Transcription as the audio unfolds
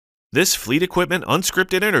This Fleet Equipment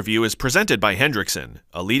Unscripted interview is presented by Hendrickson,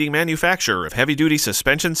 a leading manufacturer of heavy-duty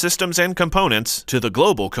suspension systems and components to the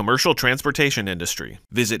global commercial transportation industry.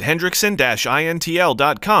 Visit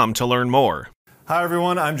hendrickson-intl.com to learn more. Hi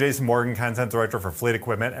everyone, I'm Jason Morgan, Content Director for Fleet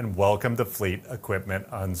Equipment, and welcome to Fleet Equipment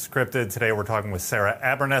Unscripted. Today we're talking with Sarah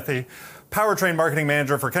Abernethy, Powertrain Marketing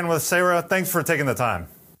Manager for Kenworth. Sarah, thanks for taking the time.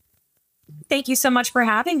 Thank you so much for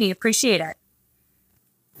having me. Appreciate it.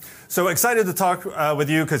 So excited to talk with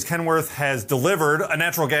you because Kenworth has delivered a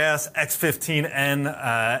natural gas X15N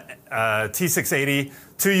T680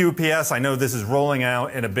 to UPS. I know this is rolling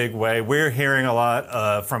out in a big way. We're hearing a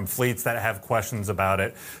lot from fleets that have questions about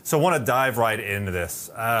it. So I want to dive right into this.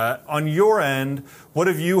 On your end, what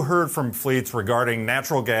have you heard from fleets regarding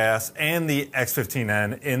natural gas and the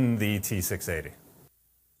X15N in the T680?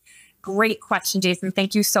 Great question, Jason.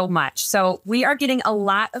 Thank you so much. So we are getting a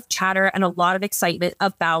lot of chatter and a lot of excitement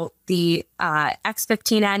about the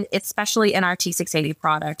X15N, especially in our T680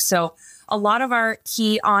 product. So a lot of our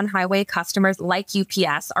key on-highway customers like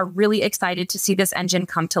UPS are really excited to see this engine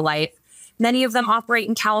come to life. Many of them operate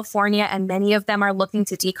in California, and many of them are looking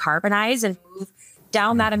to decarbonize and move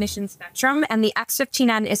down that emission spectrum. And the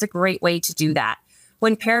X15N is a great way to do that.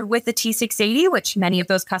 When paired with the T680, which many of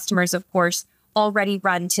those customers, of course, already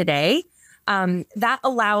run today, that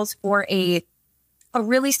allows for a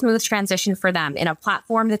really smooth transition for them in a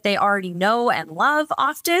platform that they already know and love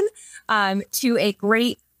often, to a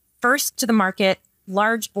great first to the market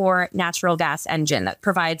large bore natural gas engine that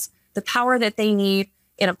provides the power that they need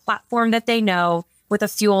in a platform that they know with a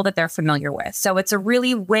fuel that they're familiar with. So it's a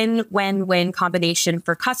really win-win-win combination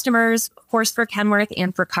for customers, of course, for Kenworth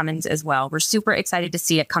and for Cummins as well. We're super excited to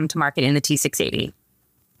see it come to market in the T680.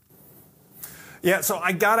 Yeah, so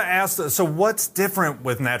I got to ask, so what's different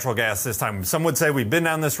with natural gas this time? Some would say we've been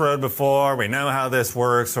down this road before, we know how this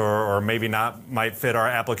works, or maybe not might fit our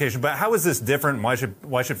application. But how is this different, and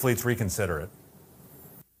why should fleets reconsider it?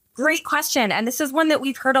 Great question. And this is one that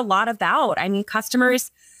we've heard a lot about. I mean, customers,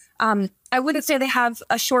 I wouldn't say they have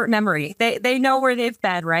a short memory. They know where they've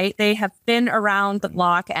been, right? They have been around the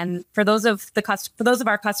block. And for those of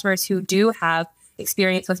our customers who do have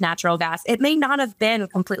experience with natural gas, it may not have been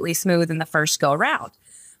completely smooth in the first go round.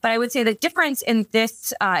 But I would say the difference in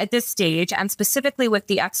this at this stage, and specifically with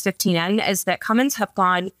the X15N, is that Cummins have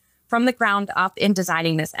gone from the ground up in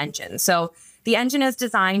designing this engine. So the engine is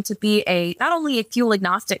designed to be not only a fuel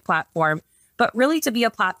agnostic platform, but really to be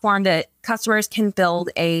a platform that customers can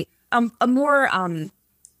build a more,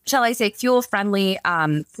 shall I say, fuel friendly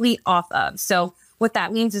fleet off of. So what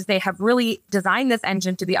that means is they have really designed this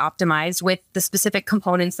engine to be optimized with the specific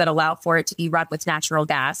components that allow for it to be run with natural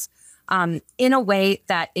gas in a way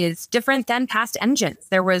that is different than past engines.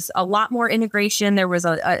 There was a lot more integration. There was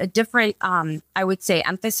a different, I would say,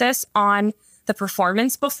 emphasis on the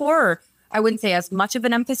performance before. Or I wouldn't say as much of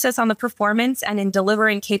an emphasis on the performance and in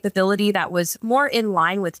delivering capability that was more in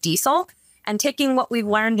line with diesel, and taking what we've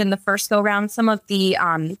learned in the first go round, some of the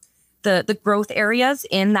growth areas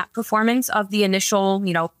in that performance of the initial,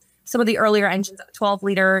 some of the earlier engines,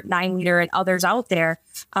 12-liter, 9-liter, and others out there.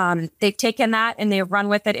 They've taken that and they've run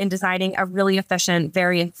with it in designing a really efficient,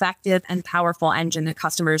 very effective, and powerful engine that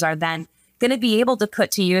customers are then going to be able to put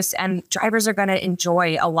to use, and drivers are going to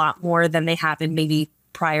enjoy a lot more than they have in maybe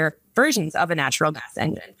prior versions of a natural gas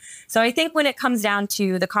engine. So I think when it comes down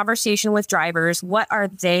to the conversation with drivers, what are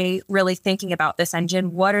they really thinking about this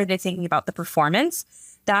engine? What are they thinking about the performance?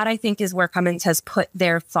 That, I think, is where Cummins has put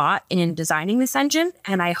their thought in designing this engine.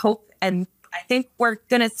 And I hope, and I think we're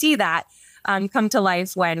going to see that come to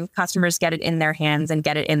life when customers get it in their hands and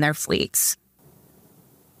get it in their fleets.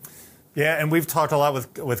 Yeah, and we've talked a lot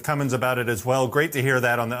with Cummins about it as well. Great to hear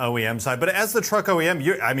that on the OEM side. But as the truck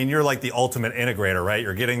OEM, you're like the ultimate integrator, right?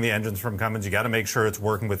 You're getting the engines from Cummins. You got to make sure it's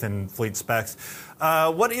working within fleet specs.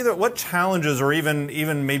 What challenges or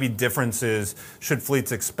even maybe differences should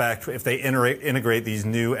fleets expect if they integrate these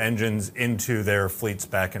new engines into their fleet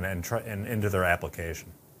spec and into their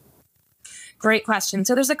application? Great question.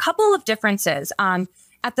 So there's a couple of differences.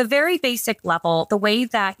 At the very basic level, the way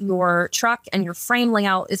that your truck and your frame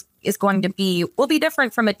layout is going to will be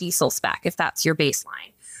different from a diesel spec, if that's your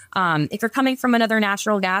baseline. If you're coming from another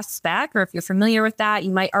natural gas spec, or if you're familiar with that,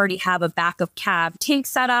 you might already have a back of cab tank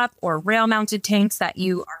setup or rail mounted tanks that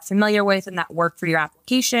you are familiar with and that work for your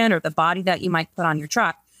application, or the body that you might put on your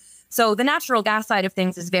truck. So the natural gas side of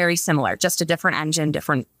things is very similar, just a different engine,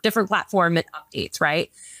 different platform and updates,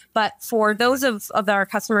 right? But for those of our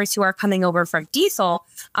customers who are coming over from diesel,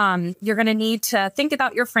 you're going to need to think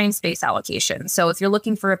about your frame space allocation. So if you're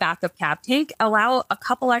looking for a backup cab tank, allow a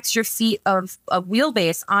couple extra feet of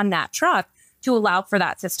wheelbase on that truck to allow for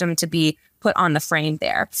that system to be put on the frame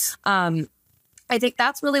there. I think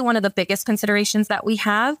that's really one of the biggest considerations that we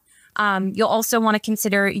have. You'll also want to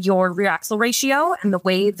consider your rear axle ratio and the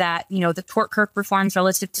way that, the torque curve performs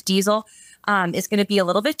relative to diesel is going to be a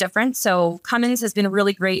little bit different. So Cummins has been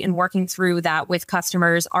really great in working through that with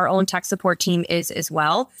customers. Our own tech support team is as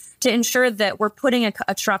well, to ensure that we're putting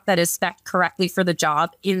a truck that is spec'd correctly for the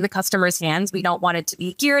job in the customer's hands. We don't want it to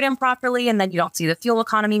be geared improperly, and then you don't see the fuel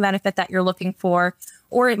economy benefit that you're looking for,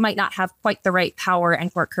 or it might not have quite the right power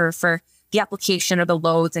and torque curve for the application or the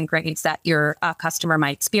loads and grades that your customer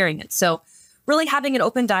might experience. So really having an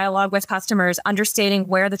open dialogue with customers, understanding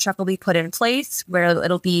where the truck will be put in place, where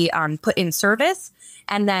it'll be put in service,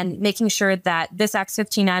 and then making sure that this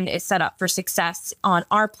X15N is set up for success on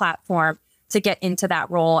our platform to get into that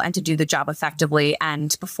role and to do the job effectively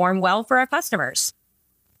and perform well for our customers.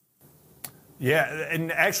 Yeah,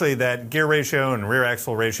 and actually that gear ratio and rear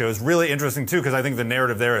axle ratio is really interesting too, because I think the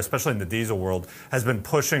narrative there, especially in the diesel world, has been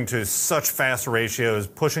pushing to such fast ratios,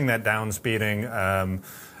 pushing that down speeding,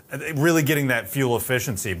 really getting that fuel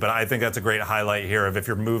efficiency. But I think that's a great highlight here of if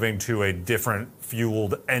you're moving to a different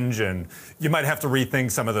fueled engine, you might have to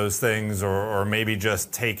rethink some of those things, or maybe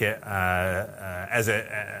just take it as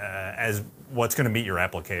what's going to meet your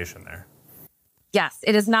application there. Yes,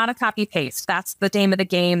 it is not a copy paste. That's the name of the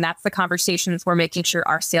game. That's the conversations we're making sure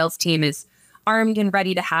our sales team is armed and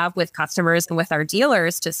ready to have with customers and with our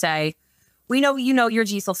dealers to say, we know your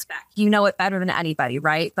diesel spec. You know it better than anybody,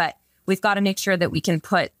 right? But we've got to make sure that we can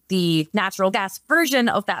put the natural gas version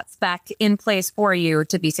of that spec in place for you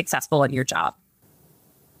to be successful in your job.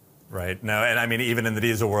 Right. No, and I mean, even in the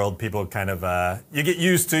diesel world, people kind of, you get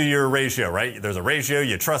used to your ratio, right? There's a ratio,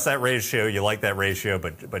 you trust that ratio, you like that ratio,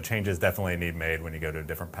 but changes definitely need made when you go to a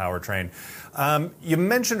different powertrain. You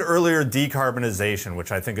mentioned earlier decarbonization,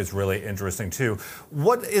 which I think is really interesting too.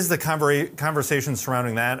 What is the conversation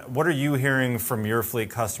surrounding that? What are you hearing from your fleet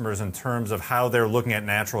customers in terms of how they're looking at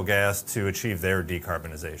natural gas to achieve their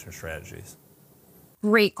decarbonization strategies?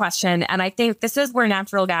 Great question. And I think this is where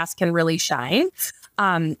natural gas can really shine.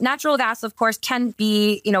 Natural gas, of course, can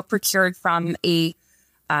be, procured from a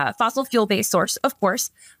fossil fuel-based source, of course,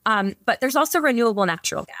 but there's also renewable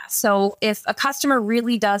natural gas. So if a customer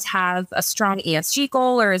really does have a strong ESG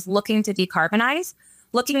goal or is looking to decarbonize,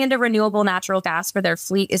 looking into renewable natural gas for their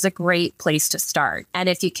fleet is a great place to start. And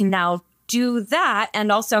if you can now do that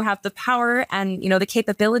and also have the power and, the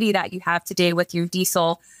capability that you have today with your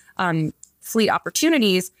diesel fleet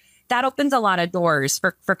opportunities, that opens a lot of doors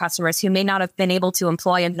for customers who may not have been able to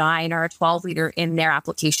employ a 9 or a 12 liter in their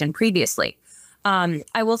application previously.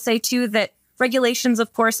 I will say, too, that regulations,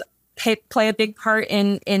 of course, play a big part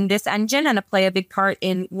in this engine and play a big part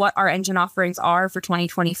in what our engine offerings are for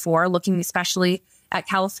 2024, looking especially at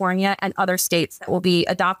California and other states that will be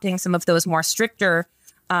adopting some of those more stricter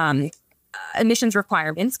emissions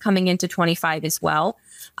requirements coming into 25 as well.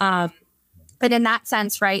 But in that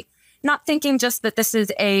sense, right, not thinking just that this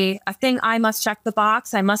is a thing I must check the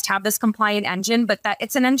box, I must have this compliant engine, but that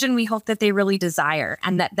it's an engine we hope that they really desire,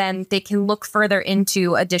 and that then they can look further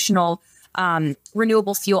into additional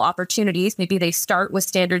renewable fuel opportunities. Maybe they start with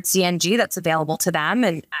standard CNG that's available to them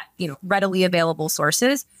and readily available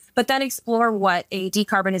sources, but then explore what a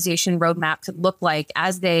decarbonization roadmap could look like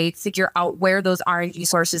as they figure out where those RNG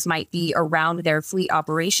sources might be around their fleet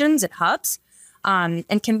operations and hubs.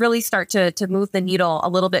 And can really start to move the needle a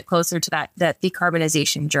little bit closer to that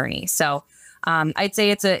decarbonization journey. So I'd say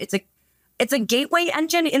it's a gateway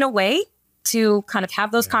engine in a way to kind of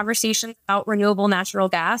have those conversations about renewable natural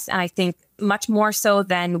gas. And I think much more so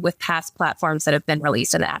than with past platforms that have been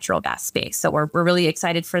released in the natural gas space. So we're really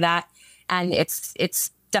excited for that. And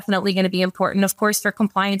it's definitely going to be important, of course, for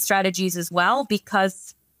compliance strategies as well,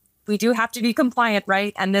 because we do have to be compliant,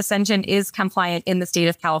 right? And this engine is compliant in the state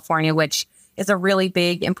of California, which is a really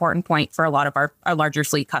big, important point for a lot of our larger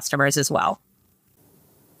fleet customers as well.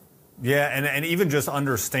 Yeah, and even just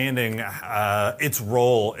understanding its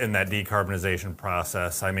role in that decarbonization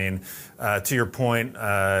process. I mean, to your point,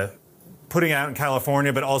 putting out in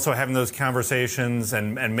California, but also having those conversations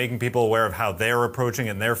and making people aware of how they're approaching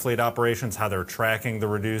it in their fleet operations, how they're tracking the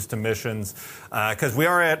reduced emissions. Because we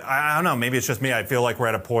are at, I don't know, maybe it's just me, I feel like we're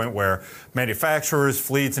at a point where manufacturers,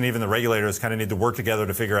 fleets, and even the regulators kind of need to work together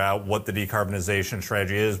to figure out what the decarbonization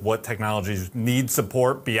strategy is, what technologies need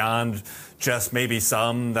support beyond just maybe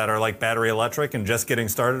some that are like battery electric and just getting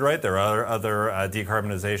started, right? There are other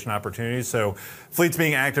decarbonization opportunities. So fleets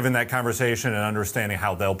being active in that conversation and understanding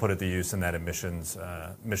how they'll put it to use in that emissions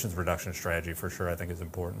reduction strategy for sure, I think is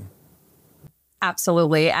important.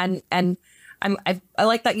 Absolutely. And I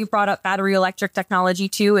like that you brought up battery electric technology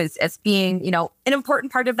too, as being, an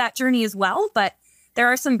important part of that journey as well. But there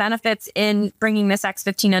are some benefits in bringing this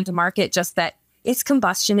X15 into market, just that it's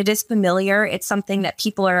combustion. It is familiar. It's something that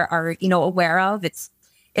people are aware of. It's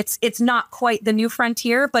not quite the new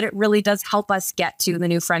frontier, but it really does help us get to the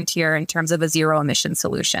new frontier in terms of a zero emission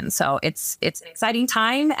solution. So it's an exciting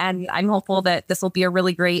time, and I'm hopeful that this will be a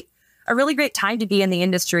really great time to be in the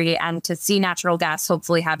industry and to see natural gas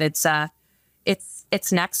hopefully have its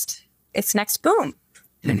next boom.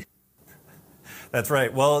 That's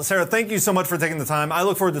right. Well, Sarah, thank you so much for taking the time. I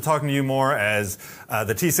look forward to talking to you more as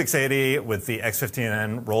the T680 with the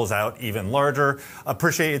X15N rolls out even larger.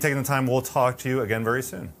 Appreciate you taking the time. We'll talk to you again very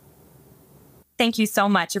soon. Thank you so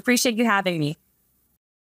much. Appreciate you having me.